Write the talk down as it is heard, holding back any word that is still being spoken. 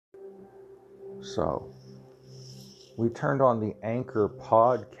So, we turned on the Anchor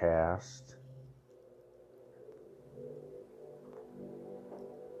podcast.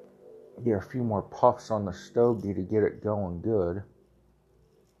 Get a few more puffs on the stogie to get it going good.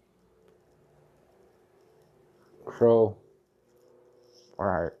 So,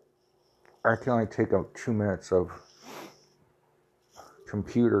 alright, I can only take up 2 minutes of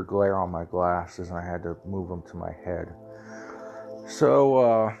computer glare on my glasses, and I had to move them to my head.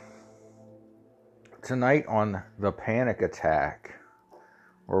 So, tonight on The Panic Attack,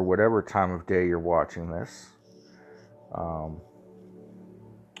 or whatever time of day you're watching this,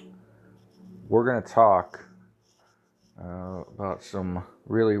 we're going to talk about some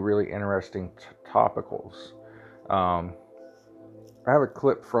really, really interesting topicals. I have a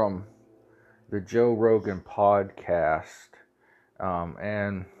clip from the Joe Rogan podcast,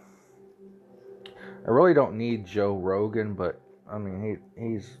 and I really don't need Joe Rogan, but I mean,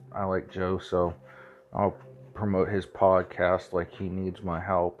 I like Joe, so I'll promote his podcast like he needs my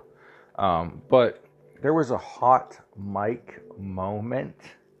help. But there was a hot mic moment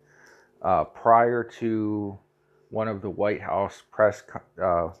prior to one of the White House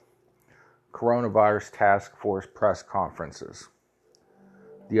coronavirus task force press conferences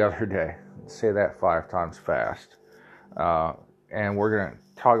the other day. Say that 5 times fast. And we're going to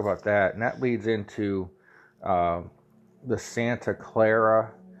talk about that. And that leads into the Santa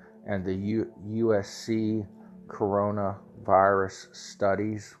Clara and the USC coronavirus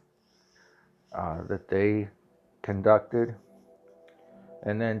studies that they conducted.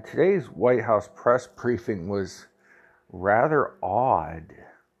 And then today's White House press briefing was rather odd.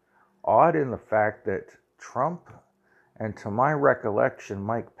 Odd in the fact that Trump, and to my recollection,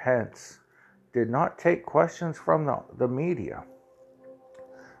 Mike Pence, did not take questions from the media.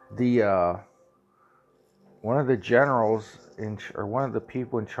 One of the generals, or one of the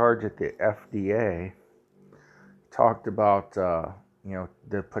people in charge at the FDA, talked about the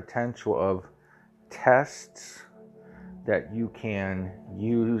potential of tests that you can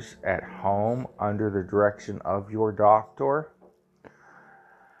use at home under the direction of your doctor.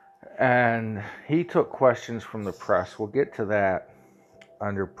 And he took questions from the press. We'll get to that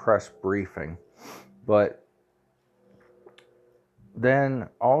under press briefing. But then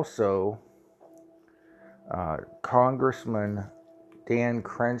also, Congressman Dan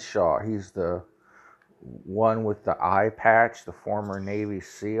Crenshaw, he's the one with the eye patch, the former Navy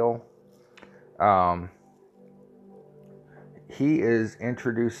SEAL. He is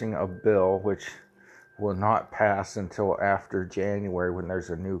introducing a bill which will not pass until after January when there's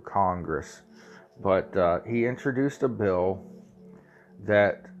a new Congress. But he introduced a bill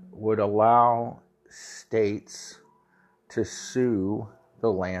that would allow states to sue the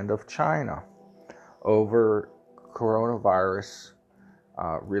land of China over coronavirus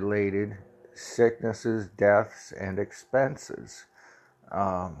related sicknesses, deaths, and expenses.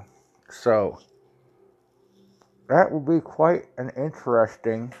 So that will be quite an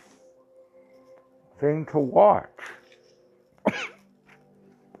interesting thing to watch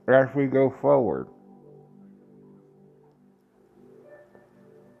as we go forward.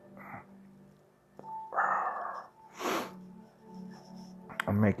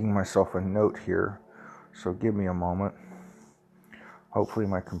 I'm making myself a note here, so give me a moment. Hopefully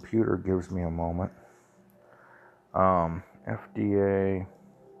my computer gives me a moment. FDA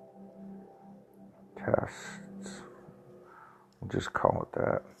tests. We'll just call it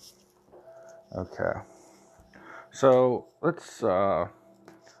that. Okay. So let's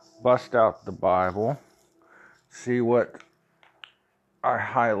bust out the Bible. See what I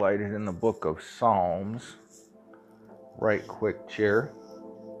highlighted in the book of Psalms. Right quick, chair.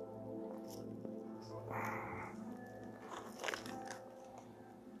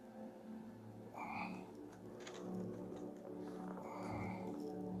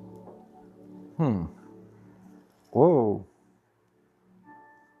 Whoa.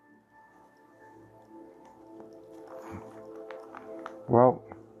 Well,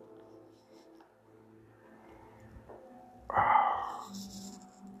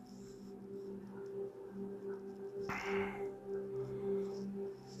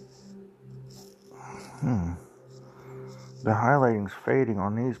 the highlighting's fading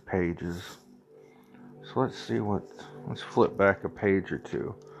on these pages. So let's flip back a page or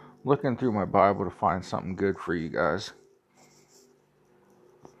two. Looking through my Bible to find something good for you guys.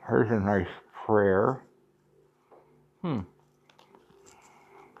 Here's a nice prayer.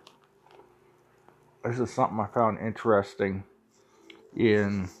 This is something I found interesting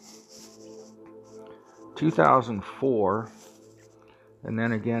in 2004 and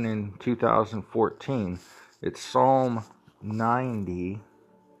then again in 2014. It's Psalm 90,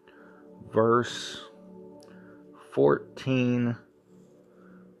 verse 14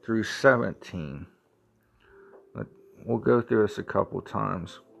 through 17. We'll go through this a couple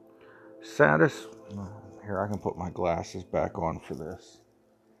times. Here, I can put my glasses back on for this.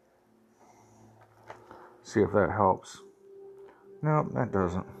 See if that helps. No, that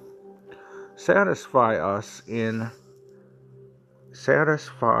doesn't. Satisfy us in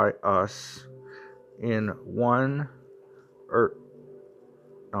one,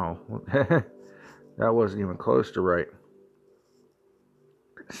 that wasn't even close to right.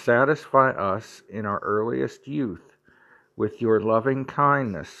 Satisfy us in our earliest youth with your loving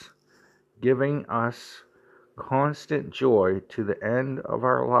kindness, giving us constant joy to the end of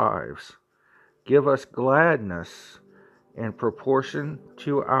our lives. Give us gladness in proportion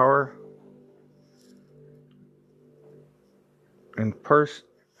to our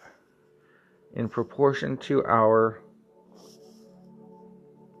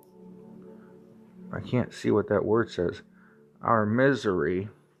I can't see what that word says. Our misery.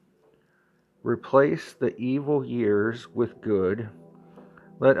 Replace the evil years with good.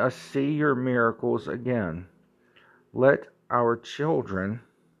 Let us see your miracles again. Let our children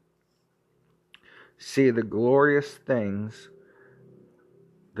see the glorious things,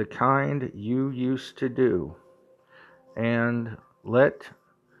 the kind you used to do. And let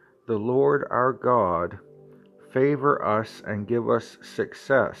the Lord our God favor us and give us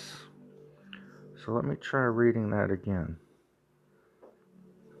success. So let me try reading that again.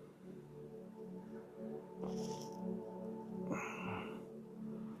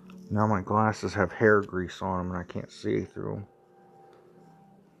 Now my glasses have hair grease on them and I can't see through them.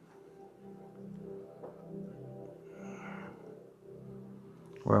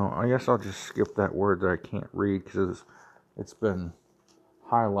 Well, I guess I'll just skip that word that I can't read because it's been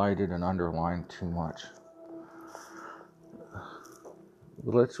highlighted and underlined too much.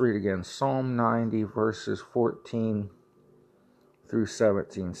 Let's read again. Psalm 90 verses 14 through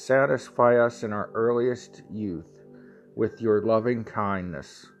 17. Satisfy us in our earliest youth with your loving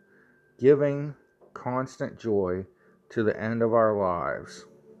kindness, giving constant joy to the end of our lives.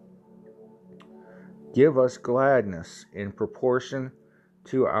 Give us gladness in proportion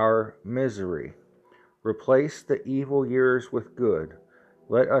to our misery. Replace the evil years with good.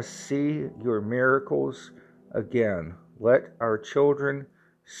 Let us see your miracles again. Let our children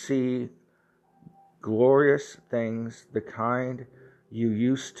see glorious things, the kind you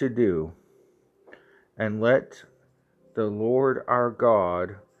used to do. And let the Lord our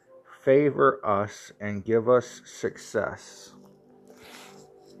God favor us and give us success.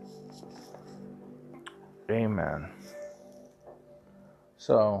 Amen.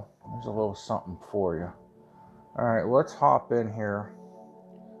 So, there's a little something for you. Alright, let's hop in here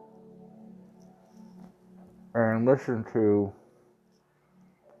and listen to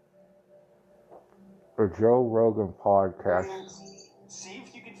the Joe Rogan podcast. See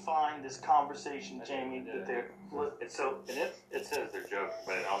if you can find this conversation, Jamie, that they're... It says they're joking,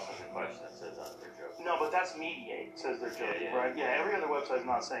 but it also has a question that says they're joking. No, but that's Mediate. It says they're joking, Yeah. right? Yeah, every other website is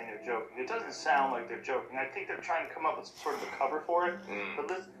not saying they're joking. It doesn't sound like they're joking. I think they're trying to come up with some sort of a cover for it. But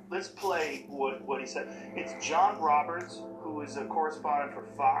let's play what he said. It's John Roberts, who is a correspondent for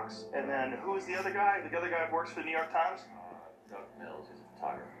Fox, and then who is the other guy? The other guy who works for the New York Times? Doug Mills is a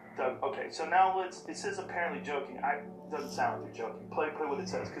photographer. Okay, so now it says apparently joking. Doesn't sound like they're joking. Play what it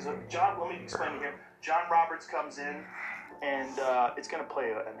says. Because John, let me explain it here. John Roberts comes in, and it's going to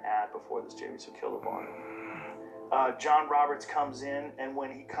play an ad before this, Jamie, so kill the volume. John Roberts comes in, and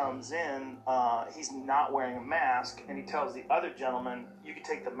when he comes in, he's not wearing a mask, and he tells the other gentleman, you can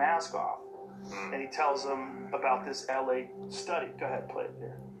take the mask off. And he tells them about this LA study. Go ahead, play it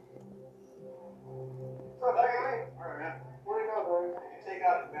there. What's up, guy? All right, man. What do you know, boy? You take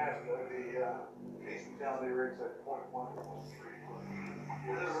out the mask of the case fatality rates at 0.1 and 0.3.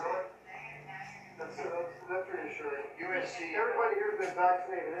 Is it really? That's reassuring. USC. Everybody here's been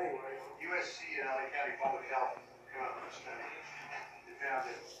vaccinated anyway. USC and LA County Public Health came out with a study. They found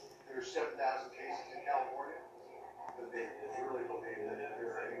that there were 7,000 cases in California, but they really believe that there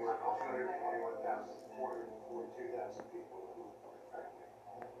are anywhere from 221,000 to 442,000 people who are infected.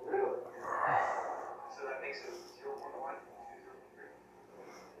 Really? So that makes it 0.1, 2, 3.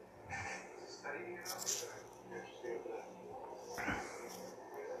 Is the study you know? Interesting.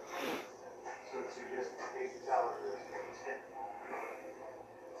 So it suggests the case fatality rate is 10.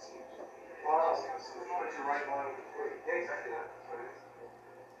 Wow. What's your right line with the Yeah, exactly.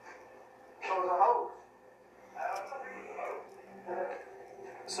 So it's a hoax.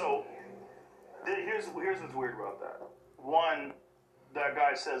 So here's what's weird about that. One, that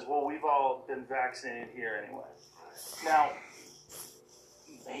guy says, well, we've all been vaccinated here anyway. Now,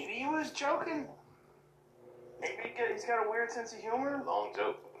 maybe he was joking. Maybe he's got a weird sense of humor. Long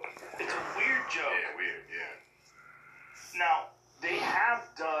joke. It's a weird joke. Yeah, weird, yeah. Now, they have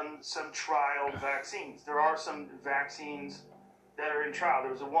done some trial vaccines. There are some vaccines that are in trial.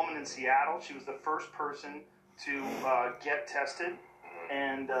 There was a woman in Seattle. She was the first person to get tested.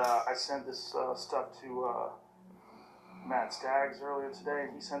 And I sent this stuff to Matt Staggs earlier today,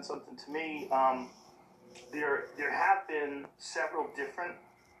 and he sent something to me. There have been several different.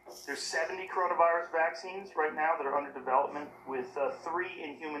 There's 70 coronavirus vaccines right now that are under development, with 3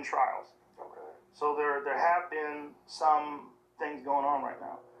 in human trials. Okay. So there have been some things going on right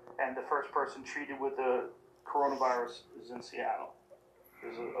now, and the first person treated with the coronavirus is in Seattle.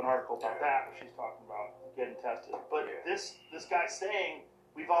 There's an article about that where she's talking about getting tested. But this guy's saying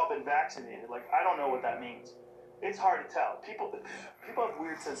we've all been vaccinated. Like, I don't know what that means. It's hard to tell. People have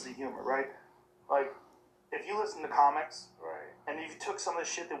weird sense of humor, right? Like, if you listen to comics, Right. and if you took some of the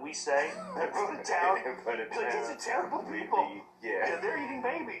shit that we say and wrote it down, like, these are terrible people. Yeah. They're eating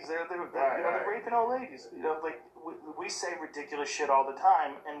babies. They're Right. raping old ladies. Like, we say ridiculous shit all the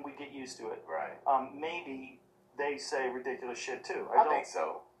time, and we get used to it. Right. Maybe they say ridiculous shit too. I think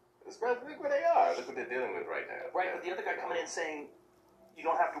so. Look where they are. Look what they're dealing with right now. Right, but the other guy coming in saying you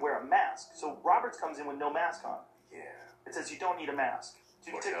don't have to wear a mask. So Roberts comes in with no mask on. Yeah. It says you don't need a mask.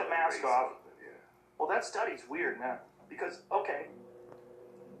 So you take the Mortality mask rate's off. something, yeah. Well, that study's weird, man. Because, okay,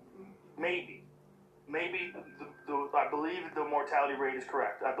 maybe I believe the mortality rate is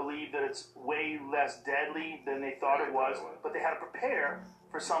correct. I believe that it's way less deadly than they thought it was, but they had to prepare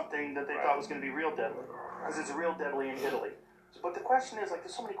for something that they thought was going to be real deadly, because it's real deadly in Italy. But the question is, like,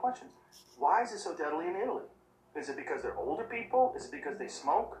 there's so many questions. Why is it so deadly in Italy? Is it because they're older people? Is it because they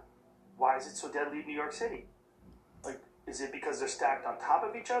smoke? Why is it so deadly in New York City? Like, is it because they're stacked on top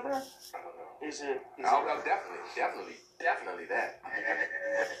of each other? I don't know. Is it? Oh, definitely that.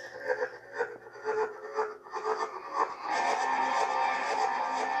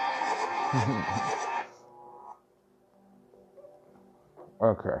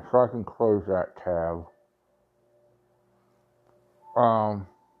 Okay, so I can close that tab.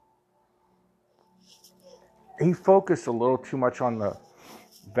 He focused a little too much on the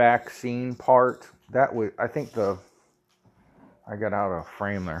vaccine part. That was, I think I got out of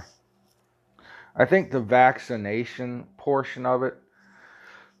frame there. I think the vaccination portion of it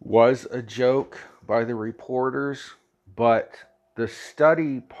was a joke by the reporters, but the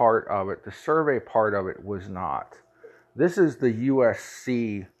study part of it, the survey part of it, was not. This is the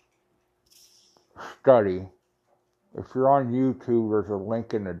USC study. If you're on YouTube, there's a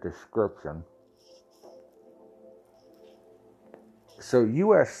link in the description. So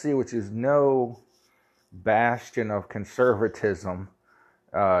USC, which is no bastion of conservatism,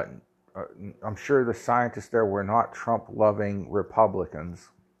 I'm sure the scientists there were not Trump-loving Republicans.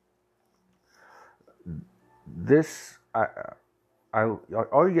 This, all you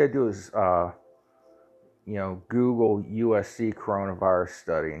gotta do is, Google USC coronavirus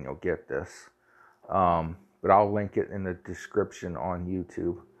study, and you'll get this. But I'll link it in the description on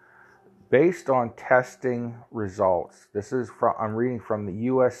YouTube. Based on testing results, I'm reading from the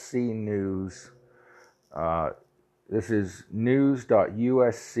USC News. This is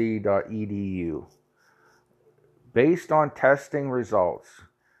news.usc.edu. Based on testing results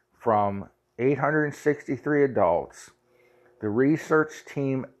from 863 adults, the research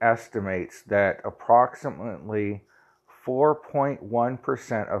team estimates that approximately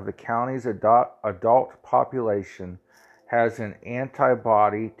 4.1% of the county's adult population has an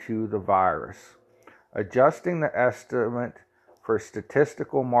antibody to the virus. Adjusting the estimate for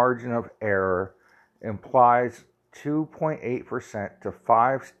statistical margin of error implies 2.8% to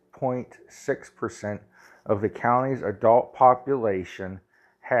 5.6% of the county's adult population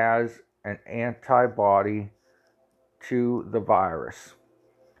has an antibody to the virus,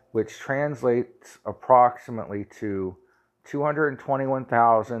 which translates approximately to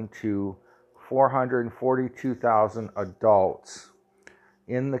 221,000 to 442,000 adults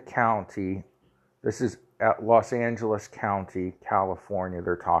in the county. This is at Los Angeles County, California,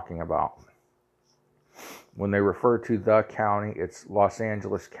 they're talking about. When they refer to the county, it's Los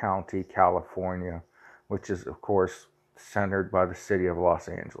Angeles County, California, which is, of course, centered by the city of Los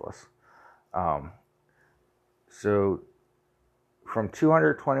Angeles. So from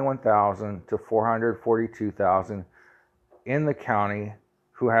 221,000 to 442,000 in the county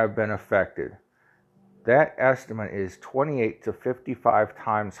who have been affected. That estimate is 28 to 55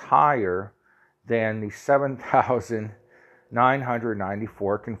 times higher than the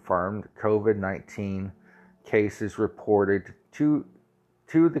 7,994 confirmed COVID-19 cases reported to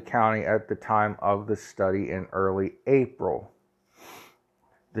the county at the time of the study in early April.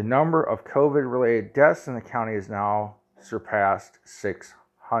 The number of COVID-related deaths in the county has now surpassed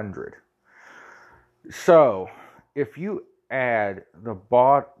 600. So, if you add the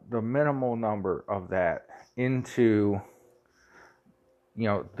minimal number of that into,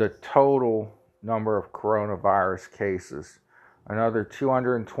 the total number of coronavirus cases, another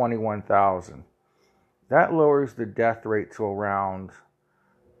 221,000, that lowers the death rate to around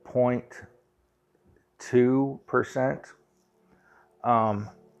 0.2%.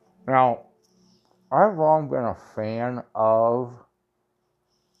 Now, I've long been a fan of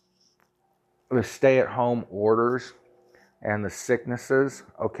the stay-at-home orders and the sicknesses,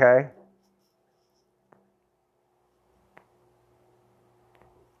 okay?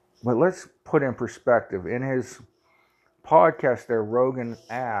 But let's put in perspective. In his podcast there, Rogan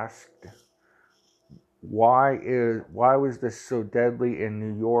asked, why was this so deadly in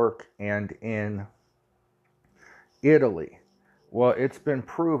New York and in Italy? Well, it's been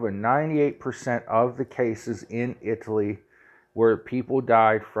proven 98% of the cases in Italy where people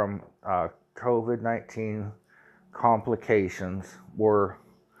died from COVID-19 complications were,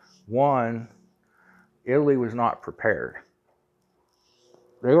 one, Italy was not prepared.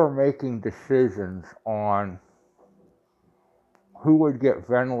 They were making decisions on who would get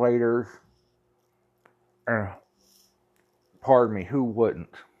ventilators and, who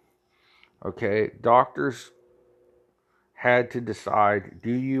wouldn't. Okay, doctors had to decide,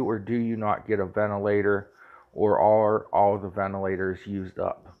 do you or do you not get a ventilator, or are all the ventilators used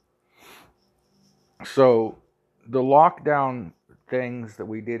up? So the lockdown things that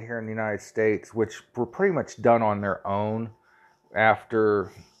we did here in the United States, which were pretty much done on their own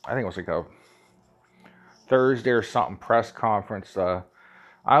after, I think it was like a Thursday or something press conference. I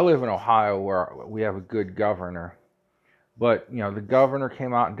live in Ohio where we have a good governor. But, the governor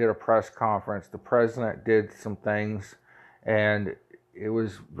came out and did a press conference. The president did some things. And it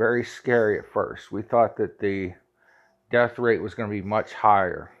was very scary at first. We thought that the death rate was going to be much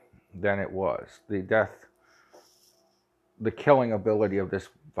higher than it was. The killing ability of this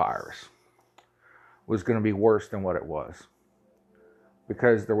virus was going to be worse than what it was.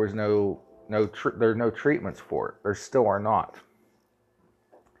 Because there was there are no treatments for it. There still are not.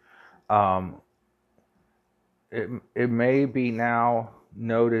 It may be now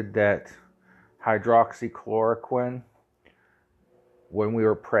noted that hydroxychloroquine, when we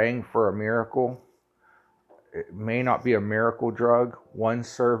were praying for a miracle, it may not be a miracle drug. One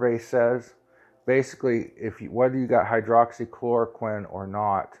survey says, basically, whether you got hydroxychloroquine or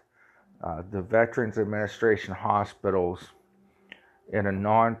not, the Veterans Administration hospitals, in a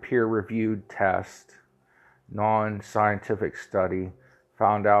non-peer-reviewed test, non-scientific study,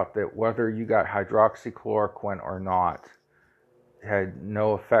 found out that whether you got hydroxychloroquine or not had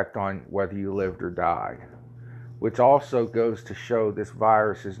no effect on whether you lived or died. Which also goes to show this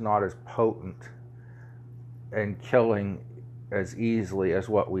virus is not as potent and killing as easily as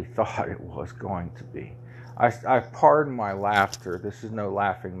what we thought it was going to be. I pardon my laughter. This is no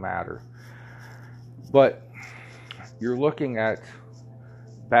laughing matter. But you're looking at,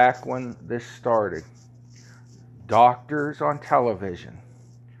 back when this started, doctors on television,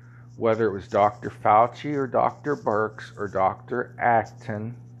 whether it was Dr. Fauci or Dr. Birx or Dr.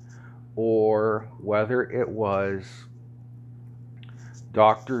 Acton, or whether it was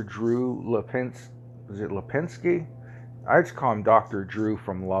Dr. Drew Lipinski? I just call him Dr. Drew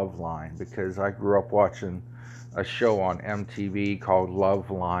from Loveline because I grew up watching a show on MTV called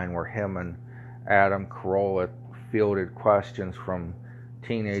Loveline where him and Adam Carolla fielded questions from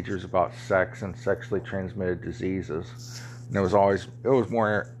teenagers about sex and sexually transmitted diseases. And it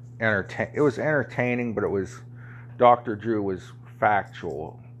was entertaining, but Dr. Drew was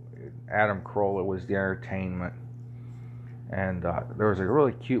factual. Adam Carolla was the entertainment. And there was a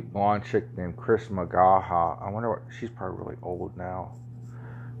really cute blonde chick named Chris Magaha. I wonder she's probably really old now.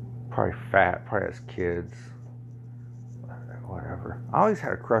 Probably fat, probably has kids. Whatever. I always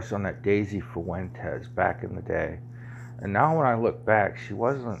had a crush on that Daisy Fuentes back in the day. And now when I look back, she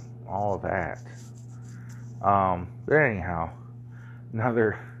wasn't all of that. But anyhow,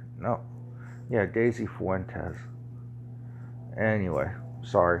 Daisy Fuentes. Anyway,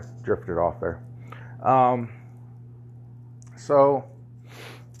 sorry, drifted off there. So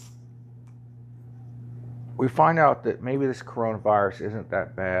we find out that maybe this coronavirus isn't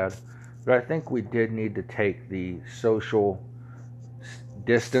that bad, but I think we did need to take the social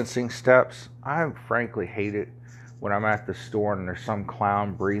distancing steps. I frankly hate it when I'm at the store and there's some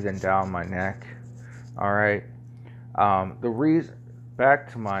clown breathing down my neck. All right. The reason,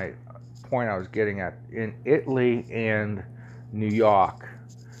 back to my point I was getting at, in Italy and New York,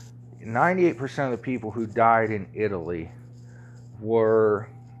 98% of the people who died in Italy were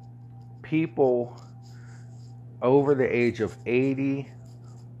people over the age of 80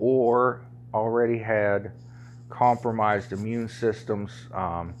 or already had compromised immune systems.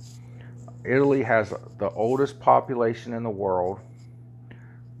 Italy has the oldest population in the world.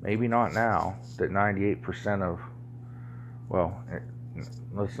 Maybe not now, that 98% of, well,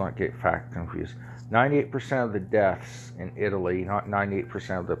 let's not get fact confused. 98% of the deaths in Italy, not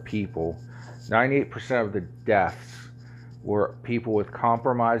 98% of the people, 98% of the deaths were people with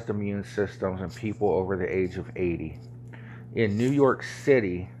compromised immune systems and people over the age of 80. In New York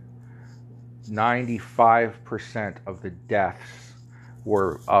City, 95% of the deaths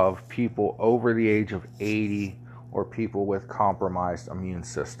were of people over the age of 80 or people with compromised immune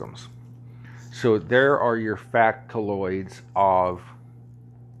systems. So there are your factoids of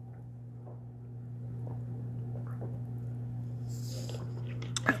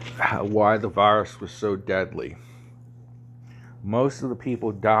why the virus was so deadly. Most of the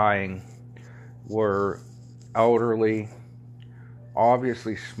people dying were elderly,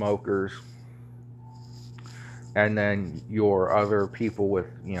 obviously smokers, and then your other people with,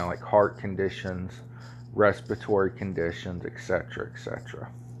 like heart conditions, respiratory conditions, etc.,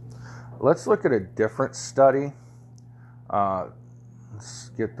 etc. Let's look at a different study. Let's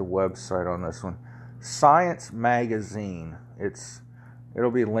get the website on this one. Science Magazine.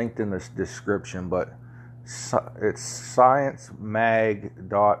 It'll be linked in this description, but it's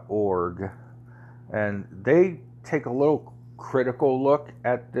sciencemag.org, and they take a little critical look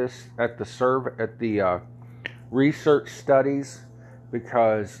at this, at the research studies,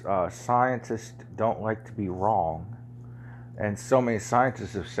 because scientists don't like to be wrong, and so many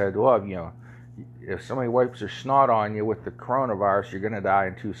scientists have said, well, if somebody wipes their snot on you with the coronavirus, you're going to die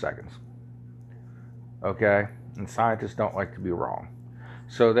in 2 seconds. Okay, and scientists don't like to be wrong.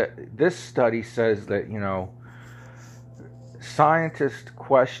 So that this study says that, scientists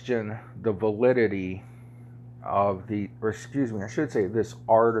question the validity of this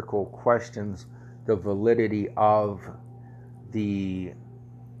article questions the validity of the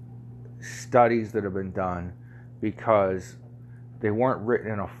studies that have been done, because they weren't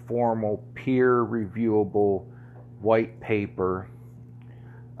written in a formal, peer-reviewable white paper.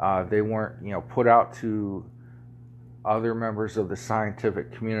 They weren't, put out to other members of the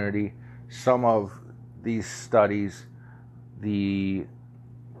scientific community. Some of these studies, the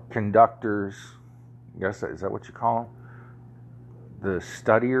conductors, I guess, is that what you call them? The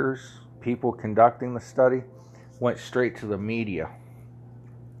studiers, people conducting the study, went straight to the media.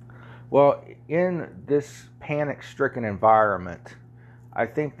 Well, in this panic-stricken environment, I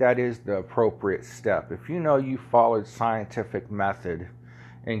think that is the appropriate step. If you followed scientific method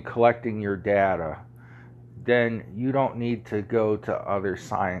in collecting your data, then you don't need to go to other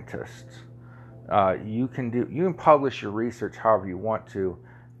scientists. You can publish your research however you want to,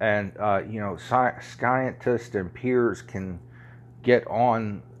 and scientists and peers can get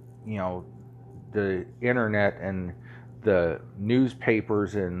on the internet and the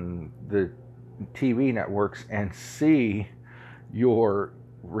newspapers and the TV networks and see your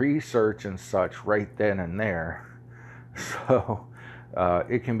research and such right then and there. So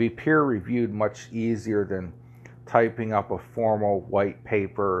it can be peer reviewed much easier than typing up a formal white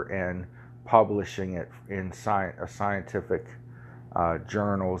paper and publishing it in scientific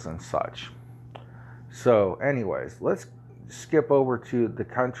journals and such. So anyways, let's skip over to the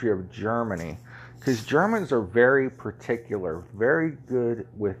country of Germany, because Germans are very particular, very good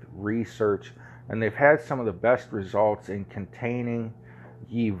with research, and they've had some of the best results in containing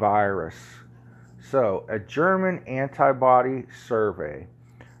the virus. So, a German antibody survey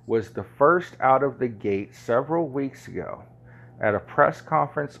was the first out of the gate several weeks ago. At a press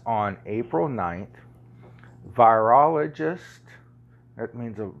conference on April 9th, virologist, that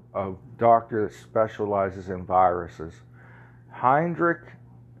means a doctor that specializes in viruses, Heinrich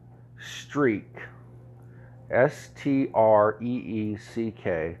Streeck, Streeck,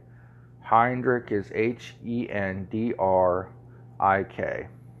 Heinrich is Hendrik,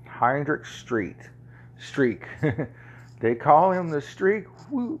 Heinrich Streeck. They call him the Streak.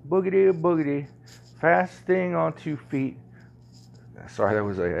 Woo, boogity boogity, fast thing on 2 feet. Sorry, that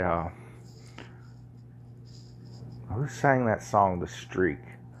was who sang that song, The Streak?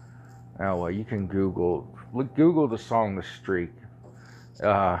 Oh well, you can Google the song The Streak,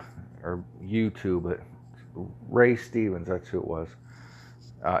 or YouTube it. Ray Stevens, that's who it was.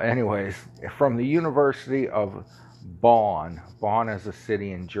 Anyways, from the University of Bonn is a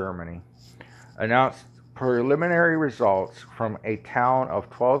city in Germany, announced preliminary results from a town of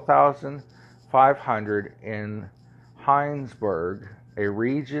 12,500 in Heinsberg, a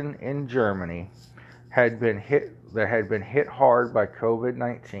region in Germany, had been hit hard by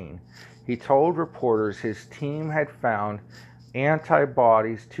COVID-19. he told reporters his team had found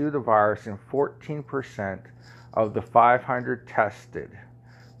antibodies to the virus in 14% of the 500 tested.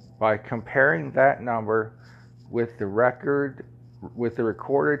 By comparing that number with the recorded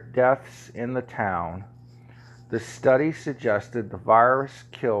deaths in the town, the study suggested the virus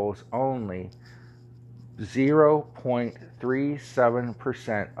kills only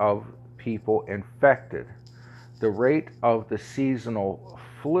 0.37% of people infected. The rate of the seasonal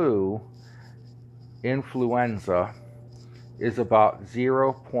flu, influenza, is about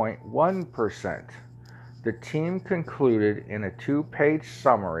 0.1%. The team concluded in a 2-page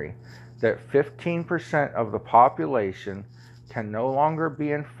summary that 15% of the population can no longer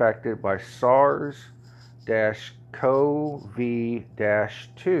be infected by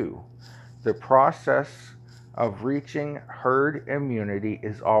SARS-CoV-2. The process of reaching herd immunity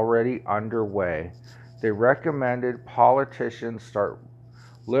is already underway. They recommended politicians start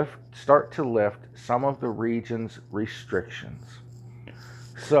to lift some of the region's restrictions.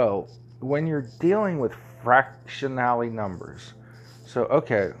 So, when you're dealing with fractionally numbers, so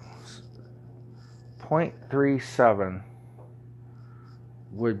okay, 0.37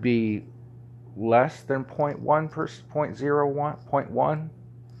 would be less than 0.1, 0.1. Am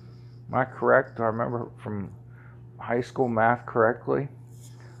I correct? Do I remember from high school math correctly?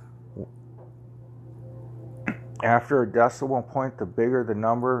 After a decimal point, the bigger the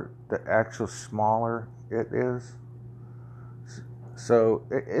number, the actual smaller it is. So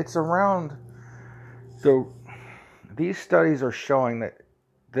it's around. So these studies are showing that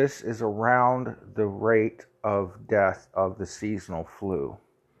this is around the rate of death of the seasonal flu,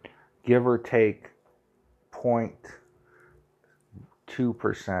 give or take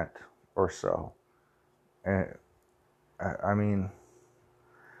 0.2% or so. And I mean,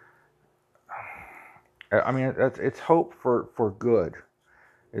 it's hope for good,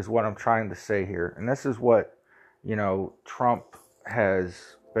 is what I'm trying to say here. And this is what, Trump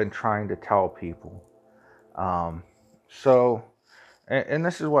has been trying to tell people. And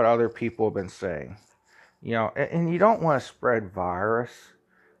this is what other people have been saying. And you don't want to spread virus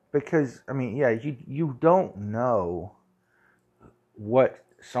because, you don't know what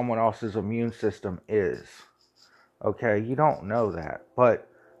someone else's immune system is. Okay, you don't know that. But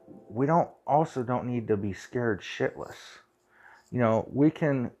we don't need to be scared shitless. We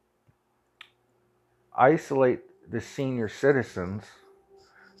can isolate the senior citizens.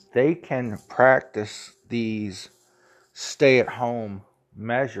 They can practice these stay-at-home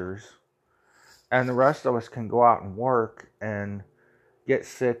measures, and the rest of us can go out and work and get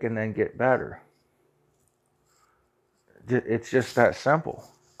sick and then get better. It's just that simple.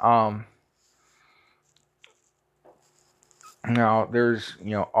 Now, there's,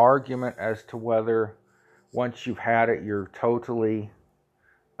 argument as to whether once you've had it, you're totally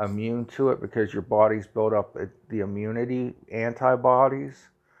immune to it because your body's built up the immunity antibodies.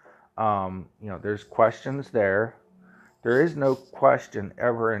 There's questions there. There is no question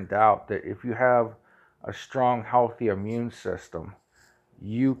ever in doubt that if you have a strong, healthy immune system,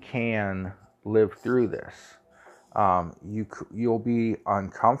 you can live through this. You'll be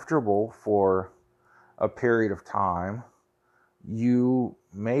uncomfortable for a period of time. You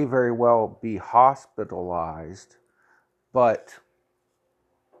may very well be hospitalized, but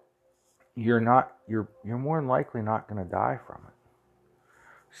you're more than likely not going to die from it.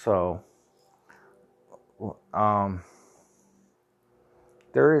 So,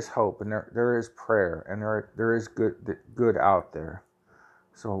 there is hope, and there is prayer, and there is good out there.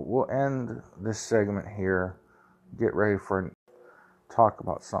 So we'll end this segment here. Get ready for talk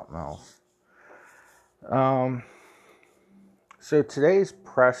about something else. So today's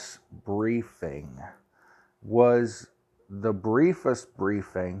press briefing was the briefest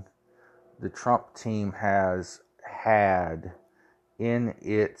briefing the Trump team has had in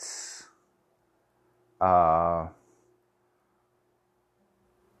its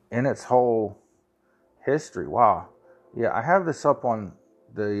whole history. Wow. Yeah, I have this up on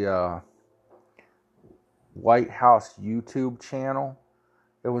the White House YouTube channel.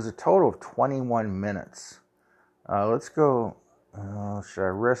 It was a total of 21 minutes. Let's go. Should I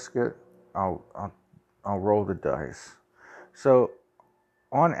risk it? I'll roll the dice. So,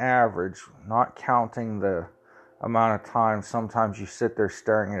 on average, not counting the amount of time sometimes you sit there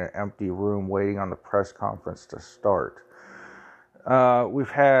staring at an empty room waiting on the press conference to start.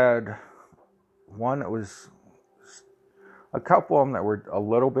 We've had one that was a couple of them that were a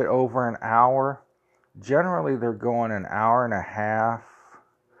little bit over an hour. Generally, they're going an hour and a half.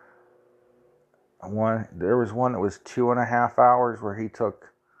 There was one that was 2.5 hours where he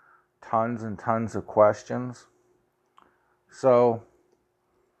took tons and tons of questions. So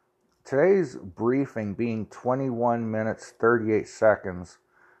today's briefing being 21 minutes 38 seconds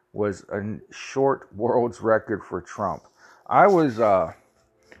was a short world's record for Trump. I was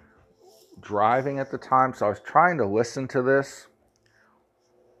driving at the time, so I was trying to listen to this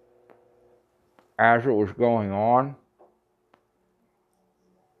as it was going on.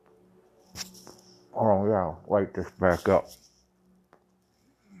 Oh yeah, light this back up.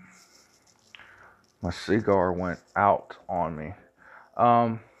 My cigar went out on me.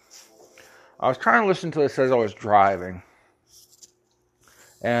 I was trying to listen to this as I was driving.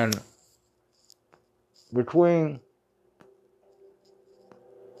 And between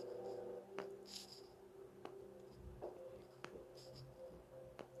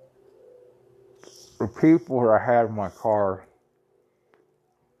the people that I had in my car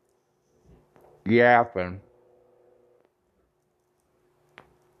yapping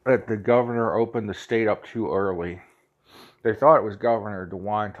that the governor opened the state up too early. They thought it was Governor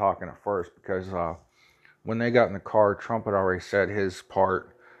DeWine talking at first because when they got in the car, Trump had already said his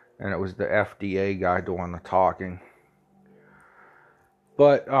part, and it was the FDA guy doing the talking.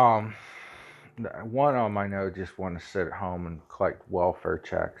 But one of them I know just wanted to sit at home and collect welfare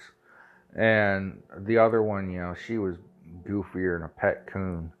checks. And the other one, she was goofier than a pet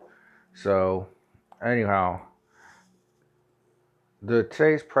coon. So, anyhow,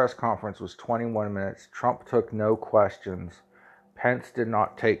 today's press conference was 21 minutes. Trump took no questions. Pence did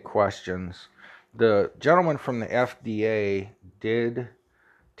not take questions. The gentleman from the FDA did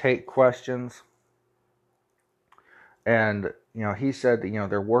take questions. And, he said that,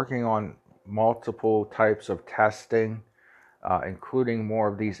 they're working on multiple types of testing, including more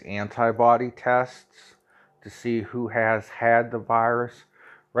of these antibody tests to see who has had the virus.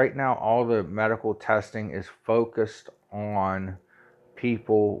 Right now, all the medical testing is focused on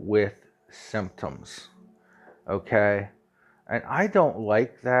people with symptoms, okay? And I don't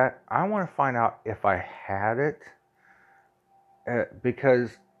like that. I want to find out if I had it,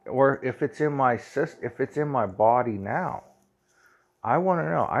 or if it's in my body now. I want to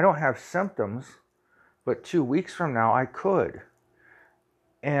know. I don't have symptoms, but 2 weeks from now I could.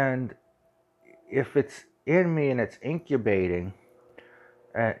 And if it's in me and it's incubating,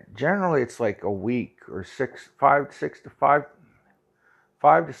 generally it's like a week or 5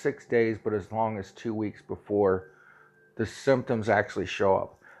 to 6 days, but as long as 2 weeks before the symptoms actually show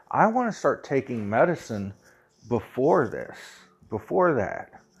up. I want to start taking medicine before that.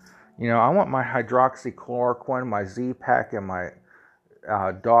 I want my hydroxychloroquine, my Z-Pak, and my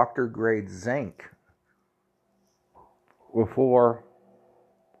doctor grade zinc before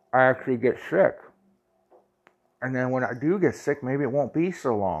I actually get sick. And then when I do get sick, maybe it won't be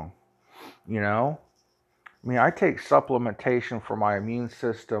so long. I take supplementation for my immune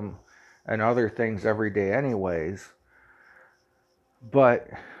system and other things every day anyways. But,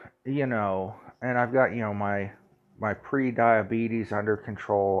 and I've got, my pre-diabetes under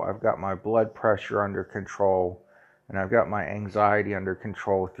control. I've got my blood pressure under control. And I've got my anxiety under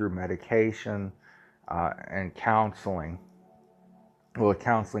control through medication and counseling. Well, the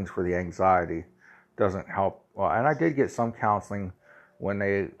counseling's for the anxiety. Doesn't help. Well, and I did get some counseling when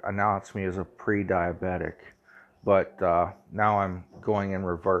they announced me as a pre-diabetic. But now I'm going in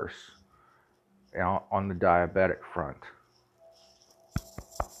reverse on the diabetic front.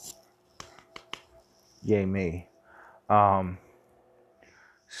 Yay me.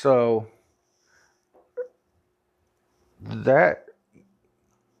 So that,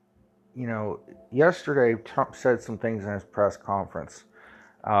 yesterday Trump said some things in his press conference.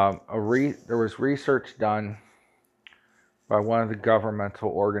 There was research done by one of the governmental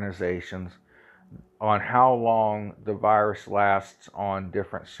organizations on how long the virus lasts on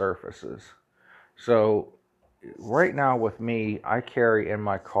different surfaces. So right now with me, I carry in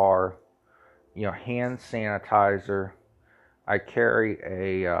my car, hand sanitizer. I carry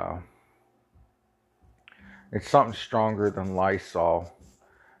it's something stronger than Lysol.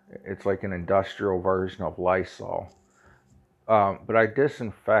 It's like an industrial version of Lysol. But I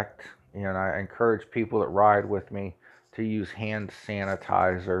disinfect, and I encourage people that ride with me to use hand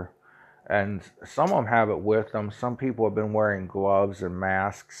sanitizer. And some of them have it with them. Some people have been wearing gloves and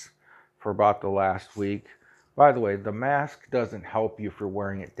masks for about the last week. By the way, the mask doesn't help you if you're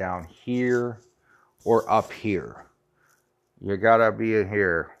wearing it down here or up here. You gotta be in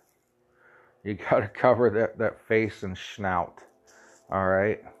here. You gotta cover that face and snout. All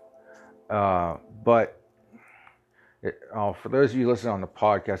right. But for those of you listening on the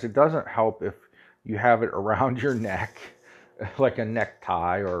podcast, it doesn't help if you have it around your neck, like a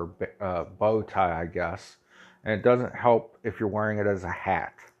necktie or a bow tie, I guess. And it doesn't help if you're wearing it as a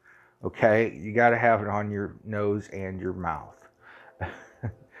hat. Okay? You got to have it on your nose and your mouth.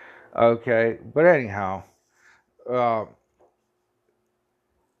 Okay, but anyhow, uh,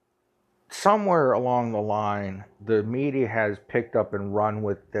 somewhere along the line, the media has picked up and run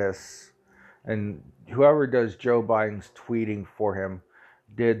with this, and whoever does Joe Biden's tweeting for him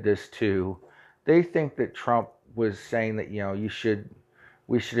did this too. They think that Trump was saying that,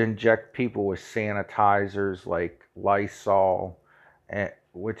 we should inject people with sanitizers like Lysol,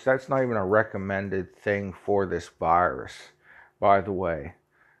 which that's not even a recommended thing for this virus, by the way.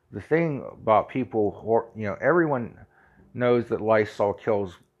 The thing about people, everyone knows that Lysol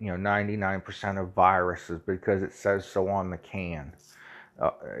kills, 99% of viruses because it says so on the can.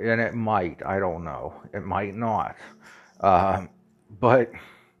 And it might, I don't know. It might not. But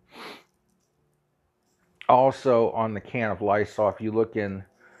also on the can of Lysol, if you look in,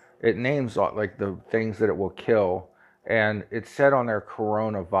 it names like the things that it will kill, and it said on there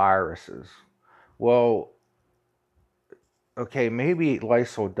coronaviruses. Well, okay, maybe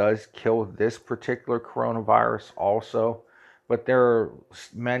Lysol does kill this particular coronavirus also, but there are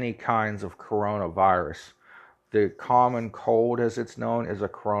many kinds of coronavirus. The common cold, as it's known, is a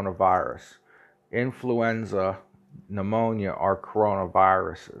coronavirus. Influenza, pneumonia are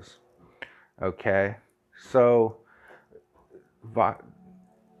coronaviruses. Okay, so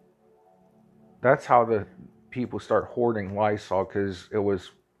that's how the people start hoarding Lysol, because it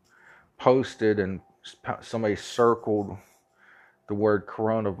was posted and somebody circled the word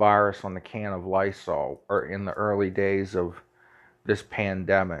coronavirus on the can of Lysol, or in the early days of this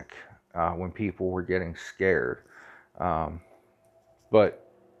pandemic, when people were getting scared. But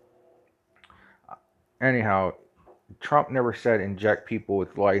anyhow, Trump never said inject people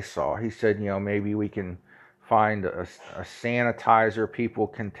with Lysol. He said, maybe we can find a sanitizer people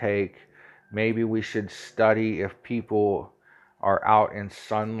can take. Maybe we should study if people are out in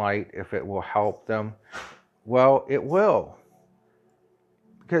sunlight, if it will help them. Well, it will.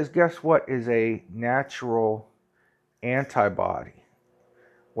 Because guess what is a natural antibody?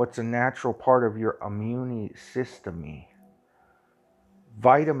 What's a natural part of your immune system?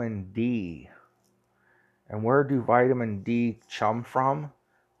 Vitamin D. And where do vitamin D come from?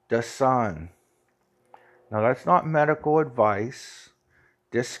 The sun. Now, that's not medical advice.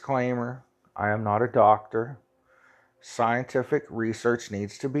 Disclaimer, I am not a doctor. Scientific research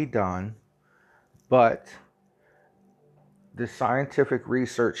needs to be done. But the scientific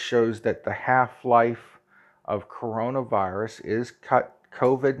research shows that the half-life of coronavirus is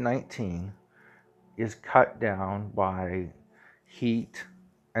COVID-19 is cut down by heat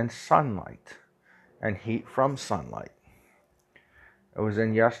and sunlight, and heat from sunlight. It was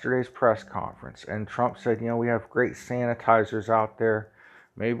in yesterday's press conference, and Trump said, we have great sanitizers out there.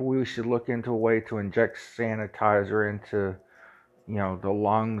 Maybe we should look into a way to inject sanitizer into, the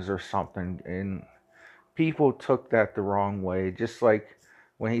lungs or something. And people took that the wrong way, just like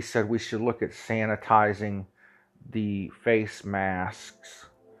when he said we should look at sanitizing the face masks.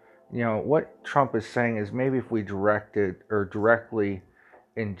 What Trump is saying is maybe if we directly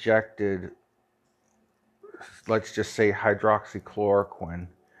injected, let's just say hydroxychloroquine,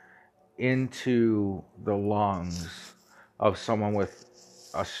 into the lungs of someone with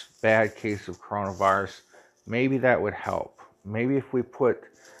a bad case of coronavirus, maybe that would help. Maybe if we put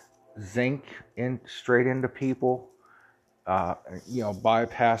zinc straight into people,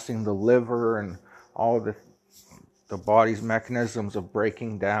 bypassing the liver and all the body's mechanisms of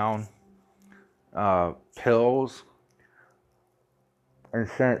breaking down pills, and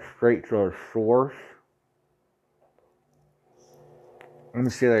send it straight to the source. Let me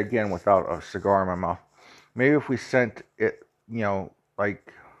say that again without a cigar in my mouth. Maybe if we sent it,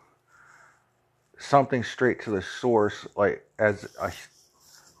 like something straight to the source, like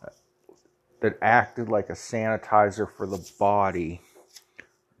that acted like a sanitizer for the body,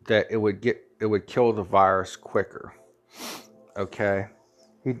 that it would kill the virus quicker. Okay?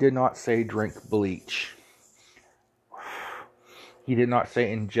 He did not say drink bleach. He did not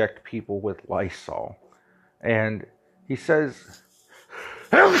say inject people with Lysol. And he says,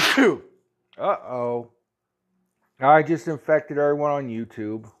 uh-oh, I just infected everyone on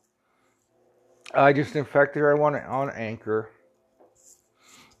YouTube. I just infected everyone on Anchor.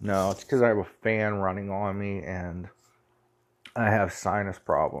 No, it's because I have a fan running on me and I have sinus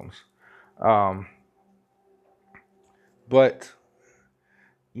problems. But,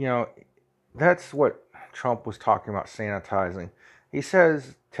 that's what Trump was talking about, sanitizing. He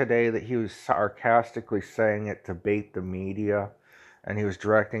says today that he was sarcastically saying it to bait the media, and he was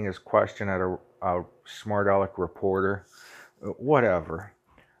directing his question at a smart aleck reporter. Whatever.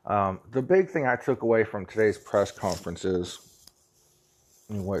 The big thing I took away from today's press conference is,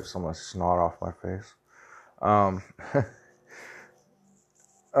 let me wipe some of the snot off my face.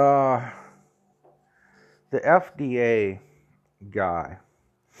 The FDA guy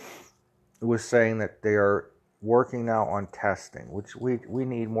was saying that they are working now on testing, which we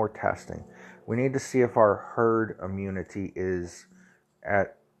need more testing. We need to see if our herd immunity is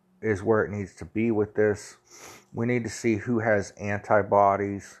where it needs to be with this. We need to see who has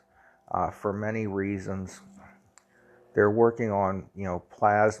antibodies for many reasons. They're working on,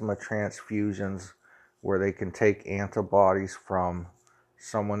 plasma transfusions where they can take antibodies from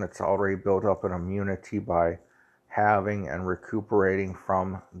someone that's already built up an immunity by having and recuperating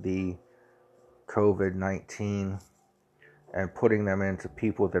from the COVID-19 and putting them into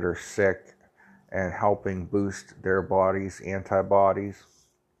people that are sick and helping boost their body's antibodies.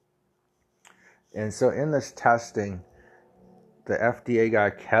 And so in this testing, the FDA guy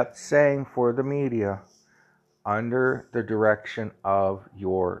kept saying for the media, under the direction of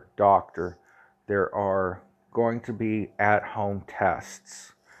your doctor, there are going to be at-home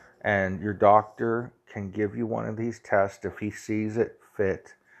tests. And your doctor can give you one of these tests if he sees it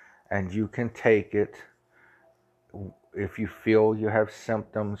fit, and you can take it if you feel you have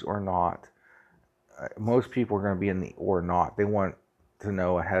symptoms or not. Most people are going to be in the or not. They want to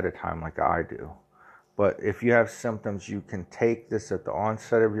know ahead of time like I do. But if you have symptoms, you can take this at the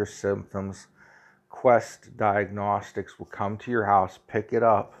onset of your symptoms. Quest Diagnostics will come to your house, pick it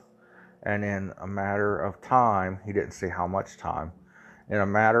up, and in a matter of time, he didn't say how much time, in a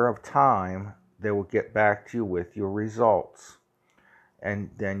matter of time, they will get back to you with your results.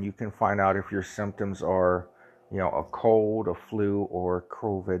 And then you can find out if your symptoms are, a cold, a flu, or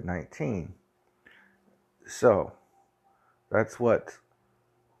COVID-19. So, that's what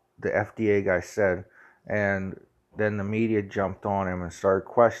the FDA guy said. And then the media jumped on him and started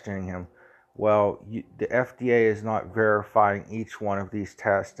questioning him. Well, the FDA is not verifying each one of these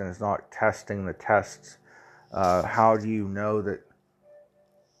tests and is not testing the tests. How do you know that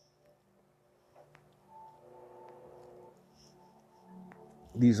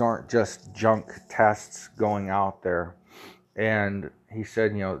these aren't just junk tests going out there? And he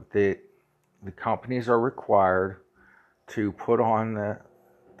said, the companies are required to put on the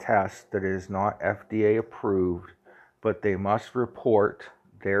test that is not FDA approved, but they must report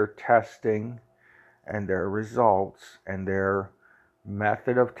their testing and their results and their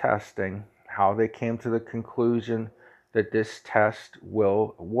method of testing, how they came to the conclusion that this test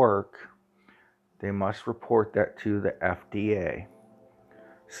will work. They must report that to the FDA.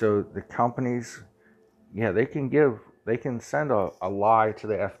 So the companies, they can send a lie to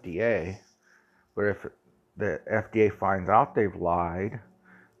the FDA, but if the FDA finds out they've lied,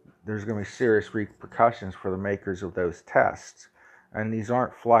 there's going to be serious repercussions for the makers of those tests. And these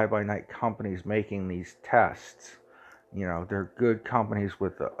aren't fly-by-night companies making these tests. They're good companies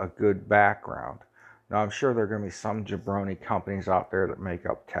with a good background. Now, I'm sure there are going to be some jabroni companies out there that make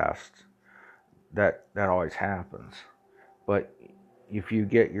up tests. That always happens. But if you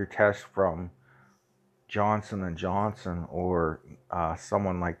get your test from Johnson & Johnson or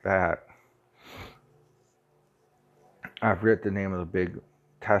someone like that, I forget the name of the big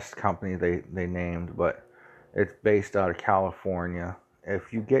test company they named, but it's based out of California.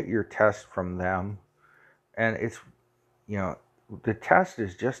 If you get your test from them, and it's, the test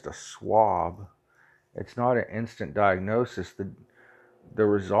is just a swab. It's not an instant diagnosis. The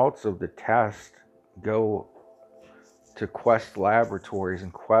results of the test go to Quest Laboratories,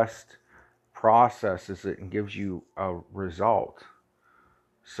 and Quest processes it and gives you a result.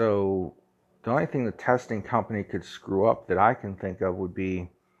 So the only thing the testing company could screw up that I can think of would be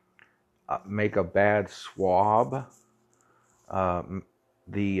make a bad swab.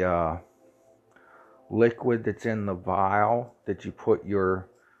 The liquid that's in the vial that you put your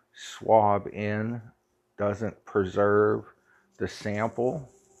swab in doesn't preserve the sample.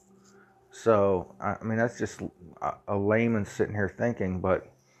 So, that's just a layman sitting here thinking, but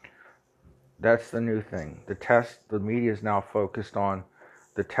that's the new thing. The media is now focused on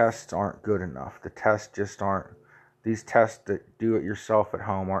the tests aren't good enough. The tests just aren't. These tests that do it yourself at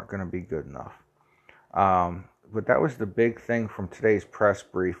home aren't going to be good enough. But that was the big thing from today's press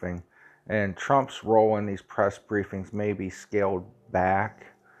briefing. And Trump's role in these press briefings may be scaled back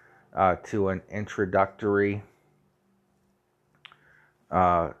to an introductory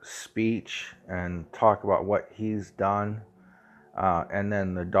speech and talk about what he's done. And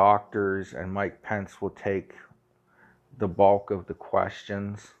then the doctors and Mike Pence will take the bulk of the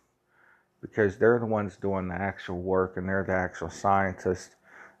questions, because they're the ones doing the actual work and they're the actual scientists.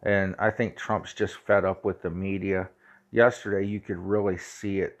 And I think Trump's just fed up with the media. Yesterday, you could really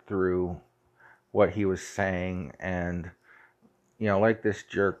see it through what he was saying. And, like this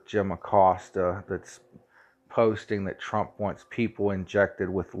jerk, Jim Acosta, that's posting that Trump wants people injected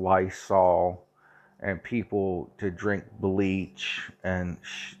with Lysol and people to drink bleach and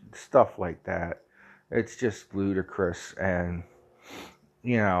stuff like that. It's just ludicrous, and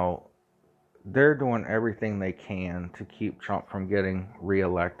you know, they're doing everything they can to keep Trump from getting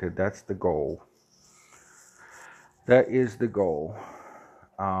reelected. That's the goal. That is the goal.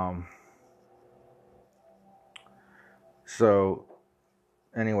 So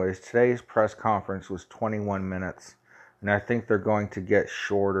anyways, today's press conference was 21 minutes, and I think they're going to get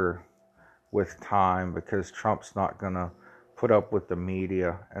shorter with time because Trump's not going to put up with the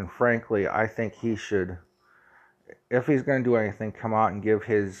media. And frankly, I think he should, if he's going to do anything, come out and give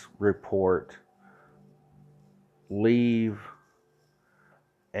his report, leave,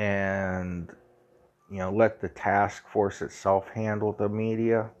 and let the task force itself handle the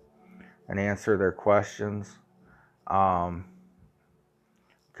media and answer their questions. Because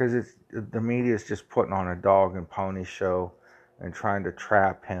the media is just putting on a dog and pony show and trying to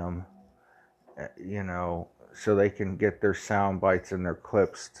trap him, so they can get their sound bites and their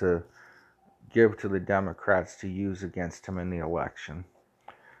clips to give to the Democrats to use against him in the election.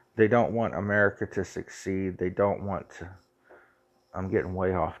 They don't want America to succeed. They don't want to, I'm getting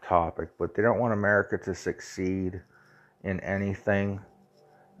way off topic, but they don't want America to succeed in anything.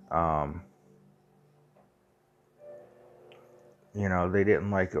 They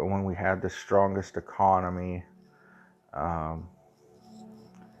didn't like it when we had the strongest economy. I'm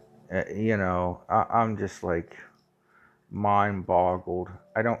just like mind boggled.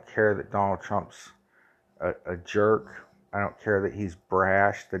 I don't care that Donald Trump's a jerk. I don't care that he's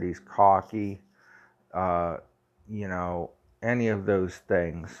brash, that he's cocky, any of those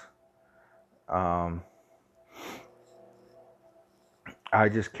things. I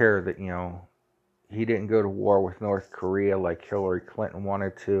just care that, he didn't go to war with North Korea like Hillary Clinton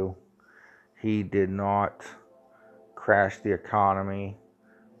wanted to. He did not crash the economy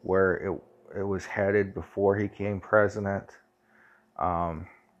where it was headed before he became president. And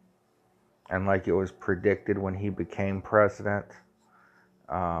like it was predicted when he became president.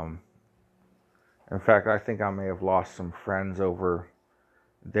 In fact, I think I may have lost some friends over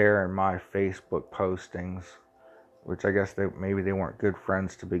there in my Facebook postings, which I guess maybe they weren't good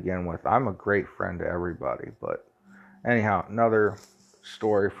friends to begin with. I'm a great friend to everybody, but anyhow, another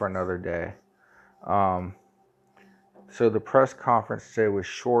story for another day. So the press conference today was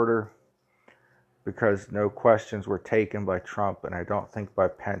shorter because no questions were taken by Trump, and I don't think by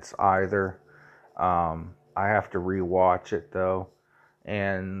Pence either. I have to rewatch it though,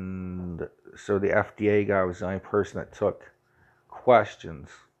 and so the FDA guy was the only person that took questions.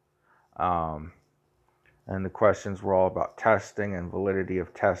 And the questions were all about testing and validity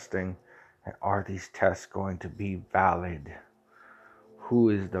of testing. And are these tests going to be valid? Who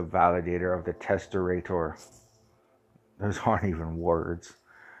is the validator of the testerator? Those aren't even words.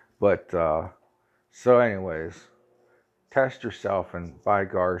 But, so anyways, test yourself and by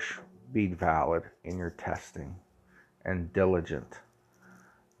gosh, be valid in your testing and diligent.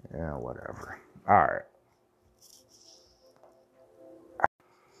 Yeah, whatever. All right.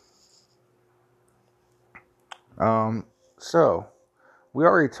 So we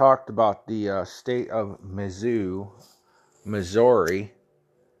already talked about the state of Missouri,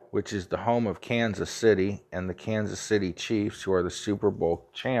 which is the home of Kansas City and the Kansas City Chiefs, who are the Super Bowl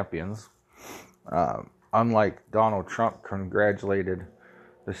champions. Unlike Donald Trump congratulated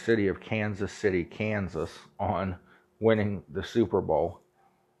the city of Kansas City, Kansas, on winning the Super Bowl.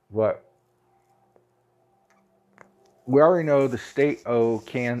 But we already know the state of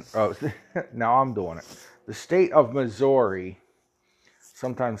now I'm doing it. The state of Missouri,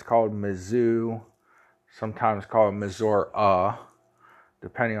 sometimes called Mizzou, sometimes called Missouri,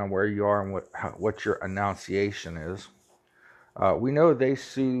 depending on where you are and what your enunciation is. We know they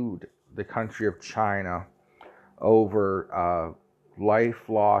sued the country of China over life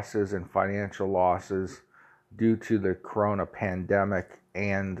losses and financial losses due to the corona pandemic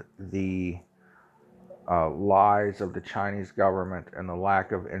and the lies of the Chinese government and the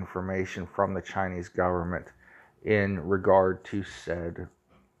lack of information from the Chinese government in regard to said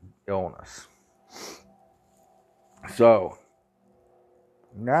illness. So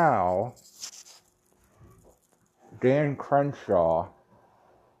now Dan Crenshaw,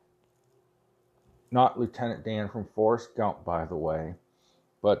 not Lieutenant Dan from Forrest Gump, by the way,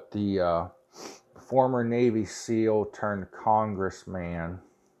 but the former Navy SEAL turned congressman,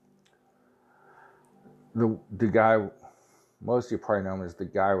 the guy, most of you probably know him as the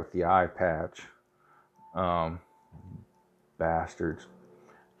guy with the eye patch, bastards.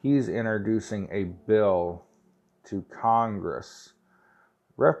 He's introducing a bill to Congress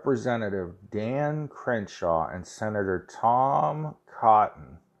Representative Dan Crenshaw and Senator Tom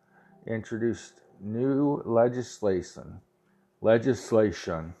Cotton introduced new legislation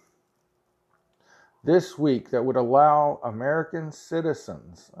this week that would allow American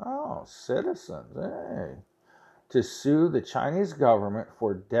citizens, to sue the Chinese government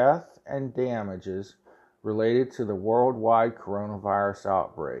for death and damages related to the worldwide coronavirus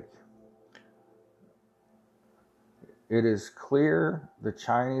outbreak. It is clear the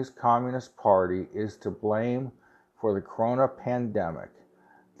Chinese Communist Party is to blame for the corona pandemic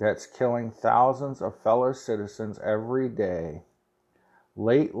that's killing thousands of fellow citizens every day.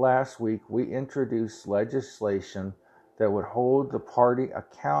 Late last week, we introduced legislation that would hold the party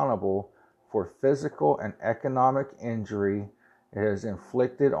accountable for physical and economic injury it has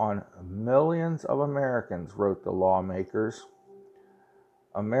inflicted on millions of Americans, wrote the lawmakers.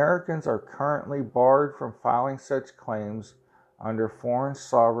 Americans are currently barred from filing such claims under the Foreign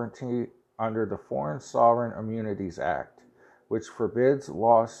Sovereign Immunities Act, which forbids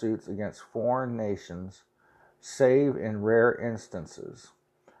lawsuits against foreign nations, save in rare instances.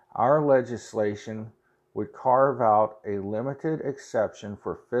 Our legislation would carve out a limited exception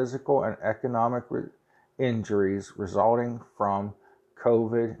for physical and economic injuries resulting from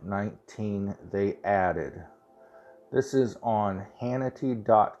COVID-19, they added. This is on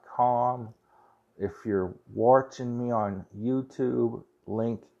Hannity.com. If you're watching me on YouTube,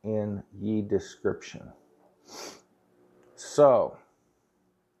 link in the description. So,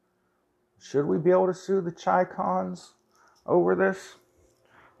 should we be able to sue the Chi-Cons over this?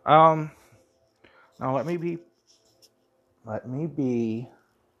 Now let me be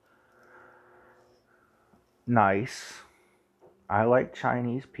nice. I like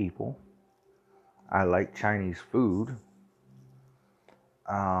Chinese people. I like Chinese food.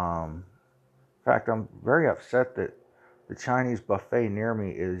 In fact, I'm very upset that the Chinese buffet near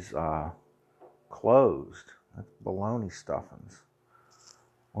me is closed. That's bologna stuffings.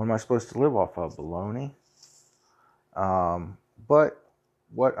 What am I supposed to live off of? Bologna? But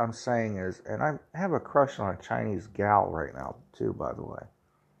what I'm saying is, and I have a crush on a Chinese gal right now, too, by the way.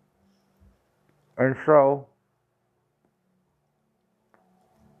 And so,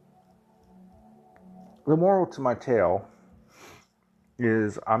 the moral to my tale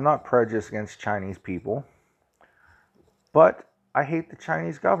is I'm not prejudiced against Chinese people, but I hate the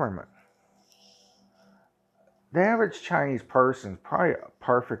Chinese government. The average Chinese person is probably a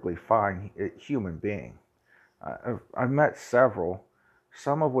perfectly fine human being. I've met several,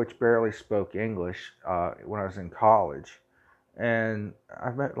 some of which barely spoke English when I was in college. And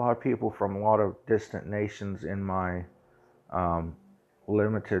I've met a lot of people from a lot of distant nations in my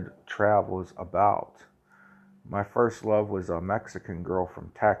limited travels about. My first love was a Mexican girl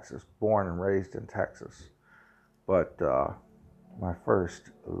from Texas, born and raised in Texas. But my first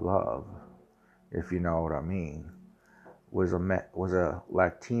love, if you know what I mean, was a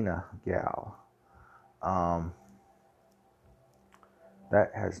Latina gal.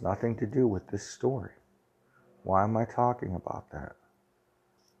 That has nothing to do with this story. Why am I talking about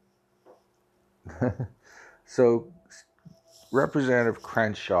that? So, Representative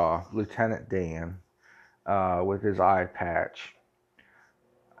Crenshaw, Lieutenant Dan, with his eye patch,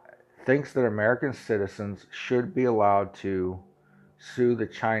 thinks that American citizens should be allowed to sue the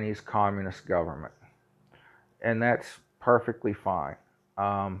Chinese Communist government. And that's perfectly fine.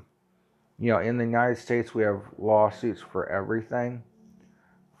 In the United States, we have lawsuits for everything,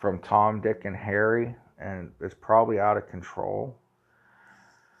 from Tom, Dick, and Harry, and it's probably out of control,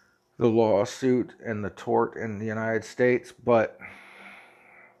 the lawsuit and the tort in the United States. But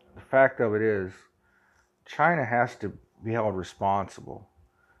the fact of it is, China has to be held responsible.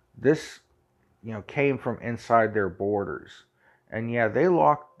 This, came from inside their borders. And yeah, they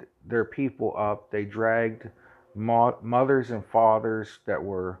locked their people up. They dragged mothers and fathers that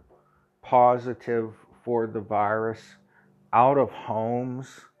were positive for the virus out of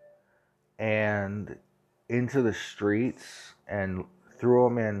homes and into the streets and threw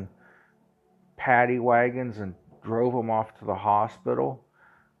them in paddy wagons and drove them off to the hospital.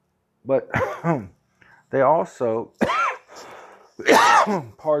 But they also,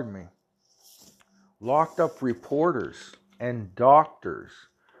 pardon me, locked up reporters and doctors.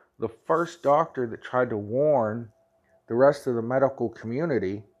 The first doctor that tried to warn the rest of the medical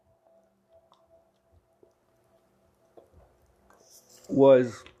community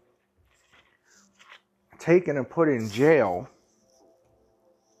was taken and put in jail,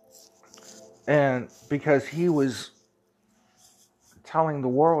 and because he was telling the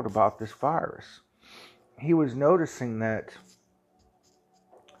world about this virus. He was noticing that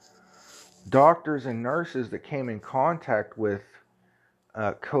doctors and nurses that came in contact with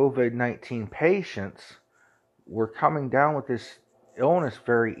COVID-19 patients were coming down with this illness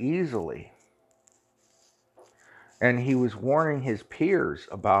very easily. And he was warning his peers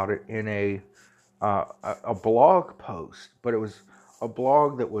about it in a blog post, but it was a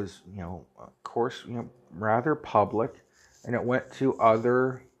blog that was, of course, rather public, and it went to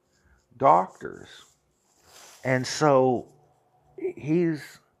other doctors. And so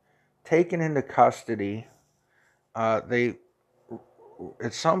he's taken into custody. At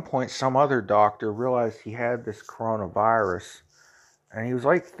some point, some other doctor realized he had this coronavirus, and he was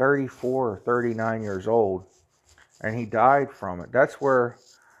like 34 or 39 years old, and he died from it. That's where,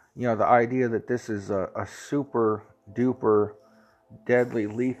 the idea that this is a super duper deadly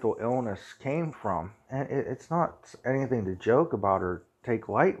lethal illness came from. And it's not anything to joke about or take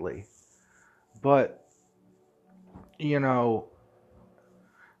lightly. But,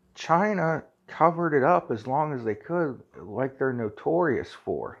 China covered it up as long as they could, like they're notorious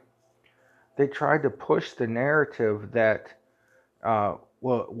for. They tried to push the narrative that,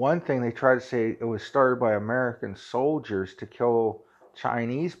 one thing they tried to say, it was started by American soldiers to kill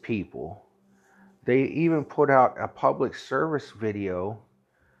Chinese people. They even put out a public service video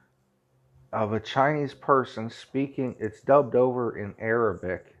of a Chinese person speaking. It's dubbed over in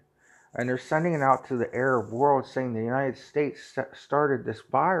Arabic, and they're sending it out to the Arab world saying the United States started this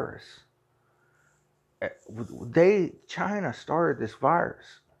virus. China started this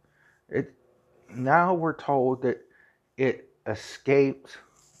virus. Now we're told that it escaped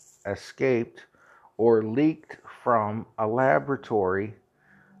or leaked from a laboratory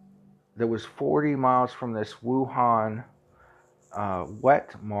that was 40 miles from this Wuhan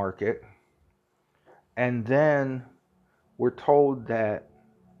wet market. And then we're told that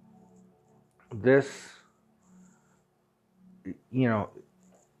this, it's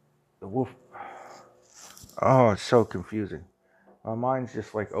so confusing. My mind's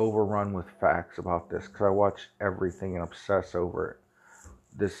just like overrun with facts about this because I watch everything and obsess over it,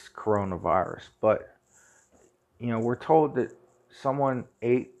 this coronavirus. But, we're told that someone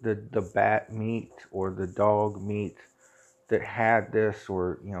ate the bat meat or the dog meat that had this,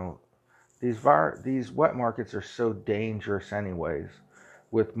 or, these wet markets are so dangerous anyways,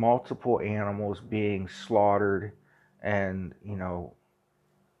 with multiple animals being slaughtered and,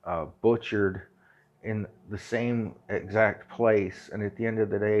 butchered in the same exact place, and at the end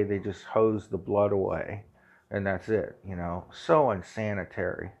of the day they just hose the blood away and that's it. So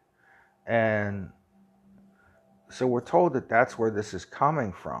unsanitary. And so we're told that that's where this is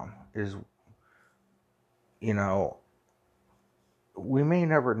coming from, is, we may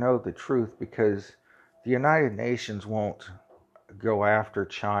never know the truth because the United Nations won't go after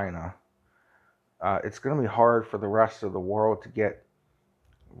China. It's going to be hard for the rest of the world to get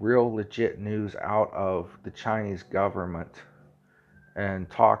real legit news out of the Chinese government and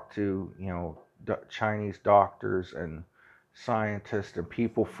talk to, Chinese doctors and scientists and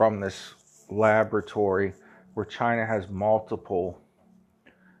people from this laboratory where China has multiple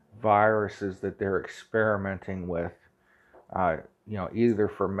viruses that they're experimenting with, either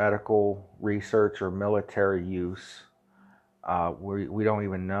for medical research or military use. We don't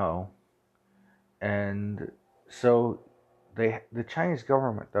even know. And so the Chinese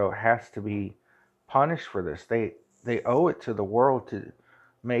government, though, has to be punished for this. They owe it to the world to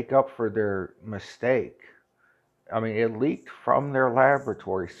make up for their mistake. I mean, it leaked from their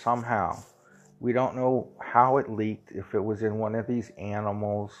laboratory somehow. We don't know how it leaked, if it was in one of these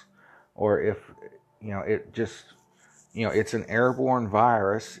animals, or if, it just, it's an airborne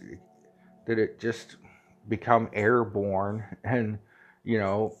virus. Did it just become airborne and,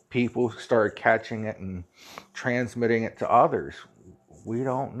 people started catching it and transmitting it to others? We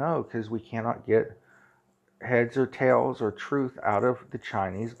don't know because we cannot get heads or tails or truth out of the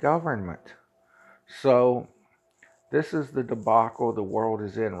Chinese government. So this is the debacle the world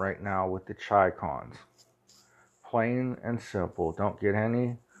is in right now with the Chi-Cons. Plain and simple. Don't get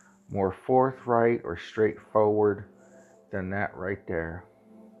any more forthright or straightforward than that right there.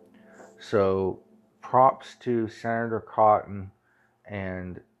 So props to Senator Cotton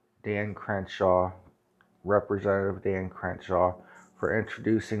and Dan Crenshaw, Representative Dan Crenshaw, for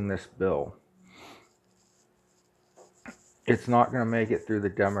introducing this bill. It's not going to make it through the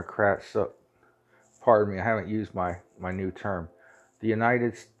Democrats. So, pardon me, I haven't used my new term. The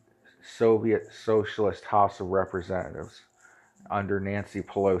United Soviet Socialist House of Representatives under Nancy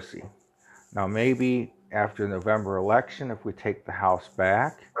Pelosi. Now maybe after the November election, if we take the House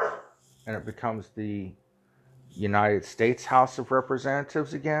back and it becomes the United States House of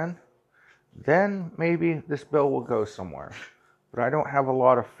Representatives again, then maybe this bill will go somewhere. But I don't have a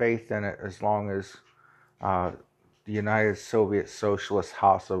lot of faith in it as long as the United Soviet Socialist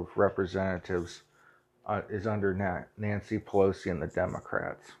House of Representatives is under Nancy Pelosi and the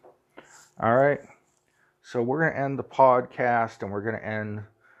Democrats. All right. So we're going to end the podcast and we're going to end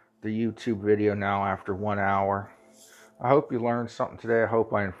the YouTube video now after 1 hour. I hope you learned something today. I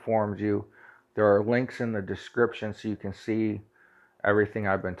hope I informed you. There are links in the description so you can see everything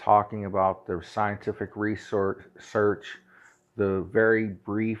I've been talking about, the scientific research, the very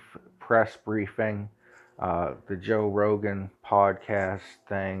brief press briefing, the Joe Rogan podcast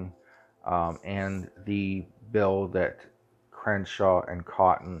thing, and the bill that Crenshaw and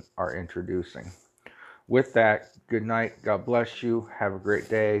Cotton are introducing. With that, good night. God bless you. Have a great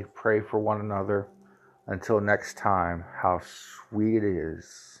day. Pray for one another. Until next time, how sweet it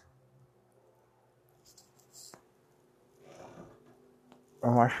is.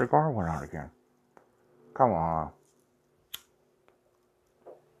 Oh, my cigar went out again. Come on.